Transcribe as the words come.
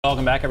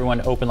Welcome back, everyone,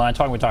 to Open Line.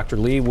 Talking with Dr.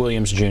 Lee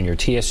Williams, Jr.,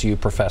 TSU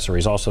professor.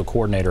 He's also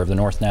coordinator of the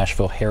North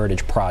Nashville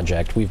Heritage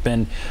Project. We've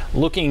been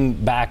looking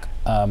back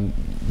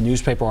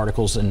newspaper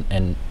articles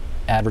and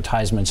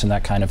advertisements and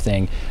that kind of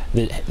thing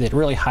that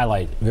really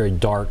highlight very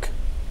dark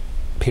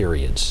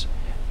periods.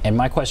 And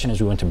my question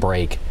as we went to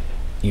break,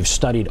 you've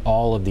studied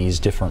all of these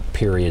different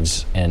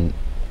periods in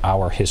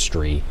our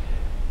history.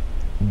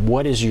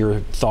 What is your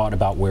thought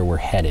about where we're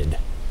headed?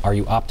 Are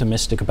you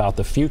optimistic about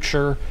the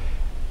future?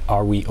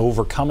 Are we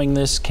overcoming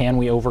this? Can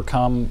we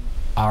overcome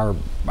our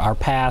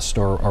past,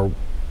 or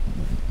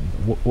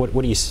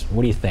what do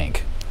you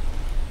think?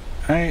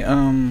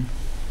 To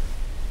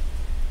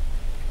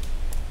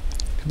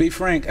be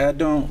frank, I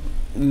don't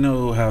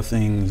know how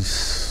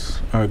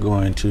things are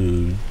going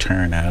to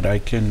turn out. I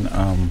can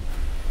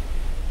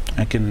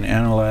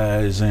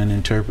analyze and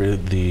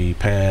interpret the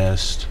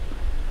past.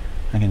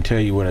 I can tell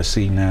you what I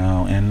see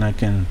now, and I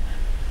can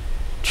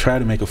try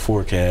to make a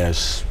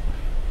forecast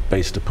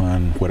based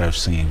upon what I've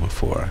seen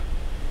before.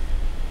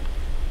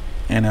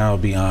 And I'll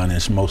be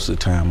honest, most of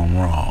the time I'm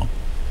wrong.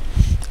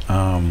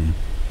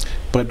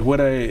 But what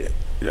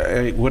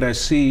I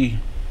see,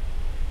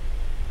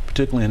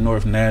 particularly in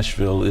North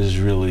Nashville, is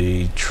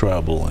really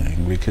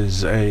troubling,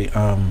 because I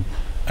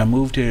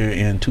moved here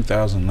in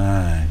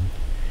 2009,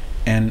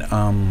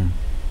 and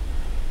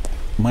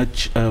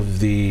much of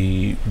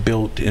the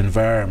built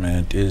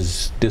environment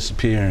is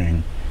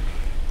disappearing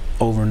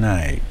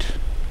overnight.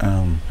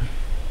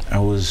 I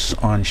was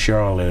on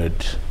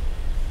Charlotte,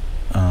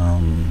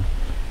 and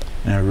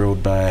I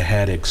rode by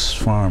Haddock's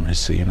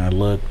Pharmacy, and I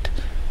looked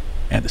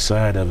at the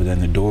side of it,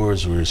 and the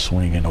doors were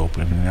swinging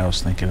open, and I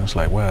was thinking, I was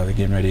like, wow, they're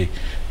getting ready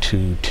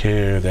to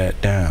tear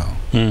that down.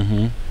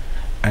 Mm-hmm.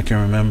 I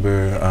can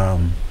remember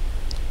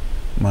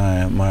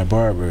my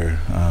barber,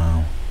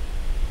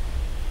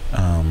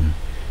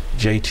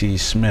 J.T.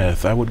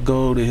 Smith. I would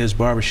go to his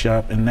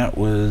barbershop, and that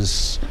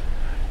was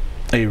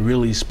a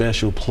really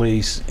special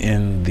place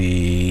in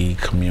the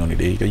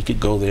community. You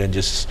could go there and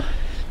just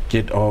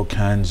get all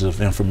kinds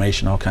of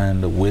information, all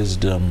kinds of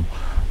wisdom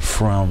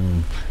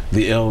from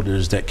the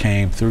elders that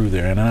came through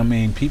there. And I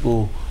mean,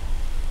 people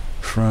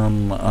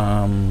from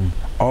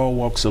all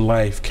walks of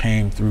life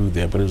came through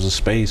there, but it was a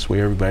space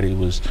where everybody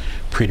was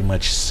pretty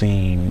much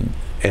seen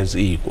as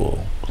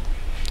equal.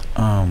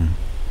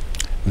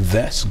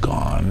 That's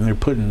gone. They're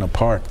putting a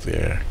park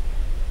there.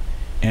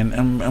 And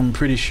I'm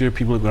pretty sure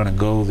people are going to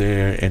go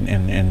there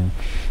and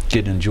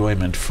get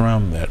enjoyment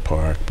from that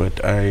park. But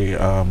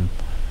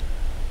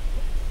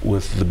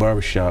with the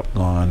barbershop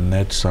gone,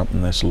 that's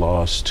something that's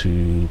lost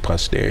to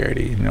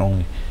posterity. And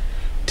only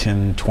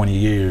 10, 20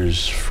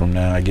 years from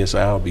now, I guess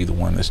I'll be the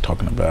one that's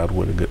talking about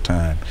what a good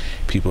time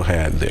people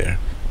had there.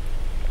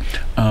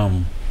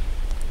 Right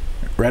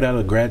out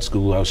of grad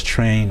school, I was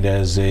trained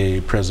as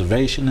a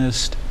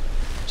preservationist,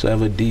 so I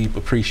have a deep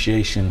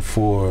appreciation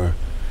for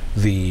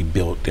the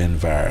built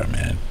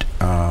environment.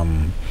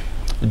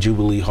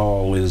 Jubilee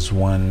Hall is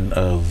one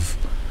of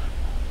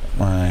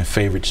my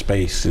favorite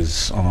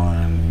spaces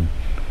in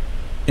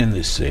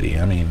this city.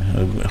 I mean,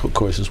 of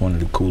course, it's one of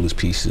the coolest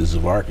pieces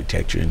of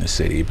architecture in the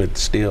city, but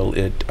still,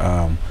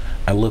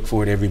 I look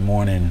for it every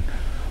morning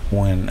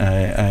when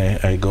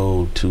I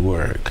go to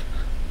work.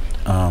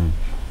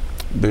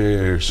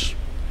 There's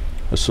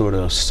a sort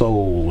of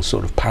soul, a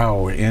sort of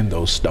power in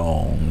those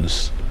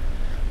stones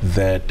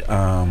that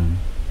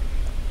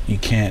you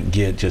can't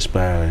get just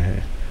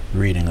by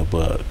reading a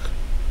book.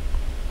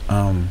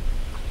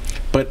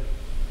 But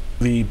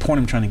the point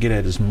I'm trying to get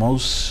at is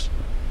most,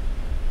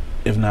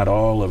 if not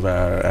all, of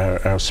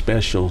our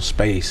special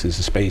spaces,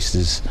 the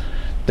spaces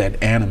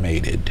that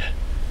animated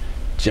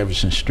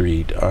Jefferson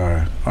Street,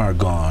 are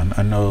gone.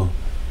 I know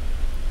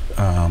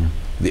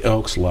the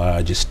Elks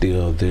Lodge is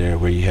still there,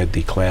 where you had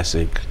the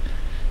classic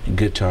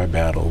guitar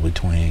battle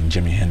between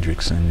Jimi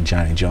Hendrix and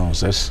Johnny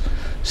Jones. That's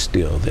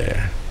still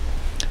there.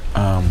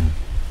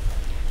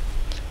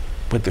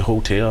 But the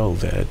hotel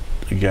that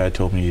the guy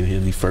told me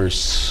he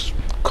first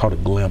caught a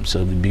glimpse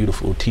of the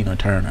beautiful Tina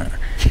Turner,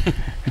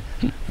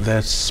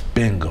 that's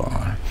been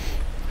gone.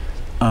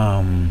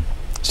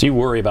 So you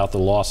worry about the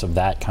loss of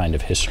that kind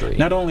of history?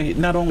 Not only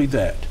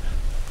that,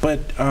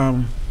 but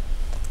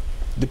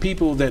the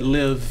people that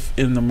live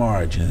in the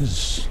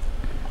margins,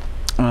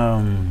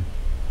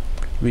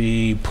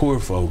 the poor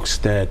folks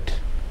that,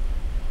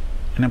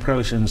 and I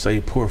probably shouldn't say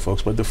poor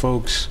folks, but the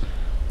folks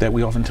that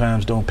we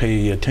oftentimes don't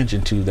pay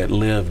attention to, that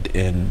lived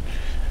in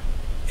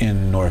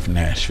North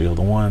Nashville,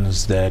 the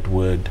ones that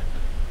would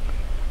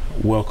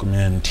welcome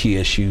in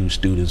TSU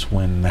students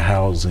when the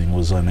housing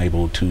was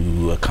unable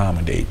to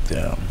accommodate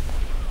them,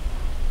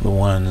 the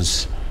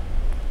ones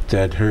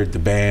that heard the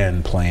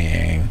band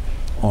playing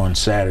on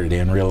Saturday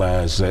and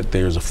realized that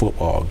there's a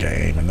football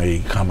game and they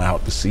come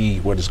out to see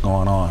what is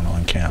going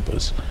on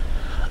campus.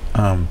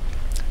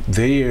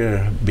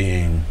 They're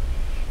being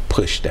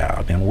pushed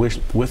out, and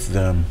with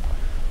them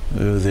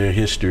their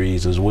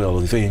histories as well.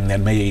 The thing that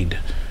made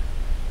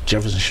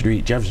Jefferson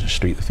Street,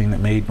 the thing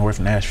that made North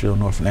Nashville,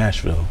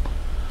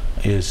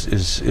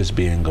 is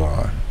being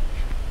gone.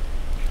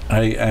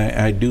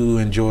 I do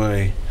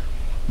enjoy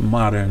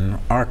modern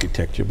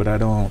architecture, but I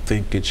don't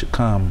think it should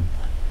come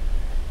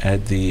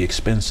at the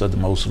expense of the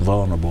most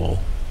vulnerable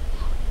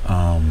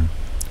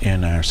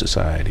in our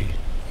society.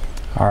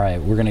 All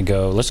right, we're going to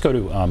go, let's go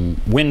to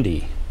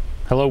Wendy.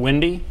 Hello,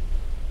 Wendy?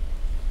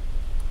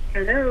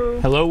 Hello.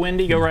 Hello,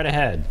 Wendy, go right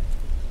ahead.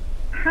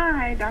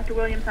 Hi, Dr.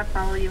 Williams. I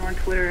follow you on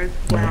Twitter as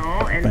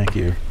well. And thank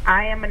you.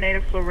 I am a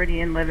native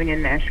Floridian living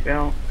in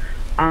Nashville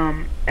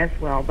as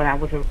well, but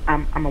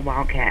I'm a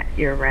wildcat.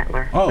 You're a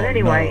rattler. Oh, but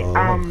anyway,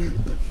 no.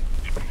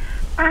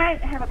 I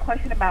have a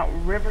question about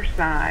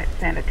Riverside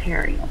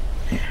Sanitarium.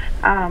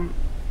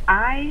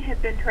 I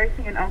have been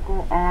tracing an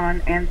uncle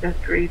on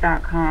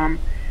Ancestry.com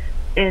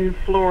in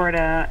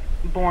Florida,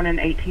 born in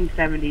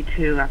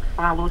 1872. I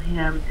followed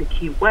him to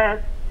Key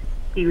West.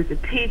 He was a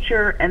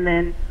teacher, and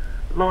then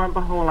lo and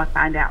behold, I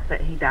find out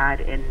that he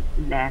died in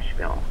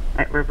Nashville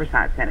at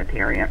Riverside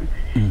Sanitarium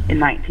in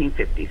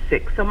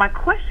 1956. So my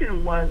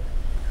question was,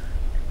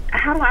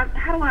 how do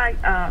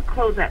I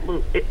close that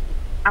loop?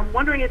 I'm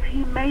wondering if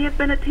he may have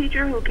been a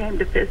teacher who came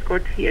to Fisk or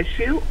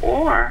TSU,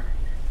 or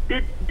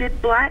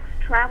did blacks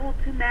travel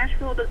to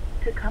Nashville to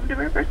come to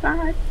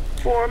Riverside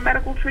for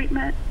medical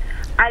treatment?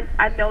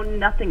 I know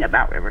nothing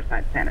about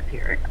Riverside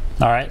Sanitarium.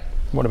 All right,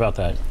 what about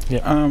that?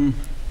 Yeah.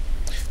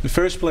 The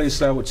first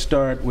place I would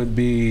start would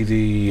be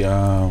the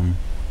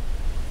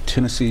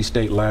Tennessee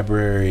State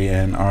Library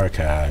and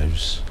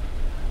Archives.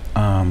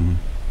 I'm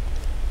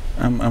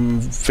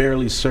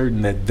fairly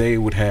certain that they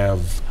would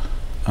have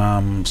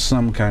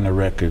some kind of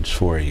records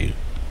for you.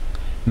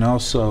 And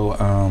also,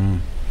 I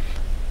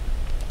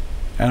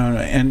don't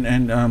know,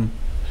 and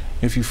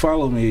if you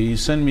follow me, you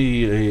send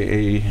me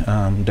a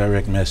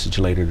direct message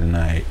later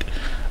tonight.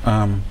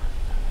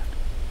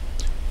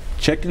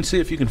 Check and see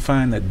if you can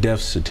find that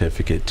death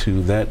certificate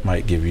too. That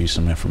might give you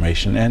some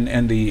information,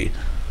 and the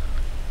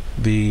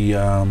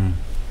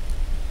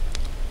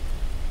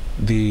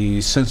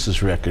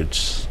census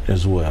records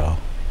as well.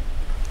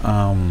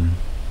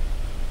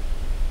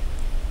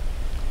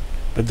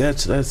 But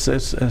that's an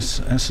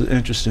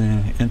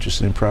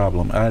interesting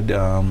problem.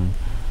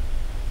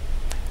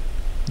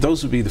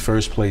 Those would be the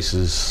first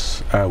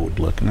places I would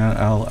look, and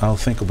I'll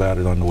think about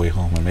it on the way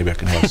home, and maybe I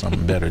can have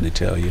something better to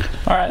tell you.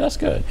 All right, that's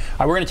good. All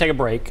right, we're going to take a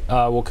break.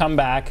 We'll come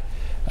back,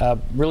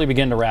 really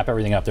begin to wrap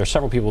everything up. There's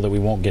several people that we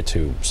won't get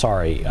to.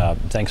 Sorry.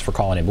 Thanks for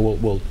calling in. But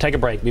we'll take a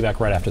break. Be back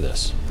right after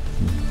this.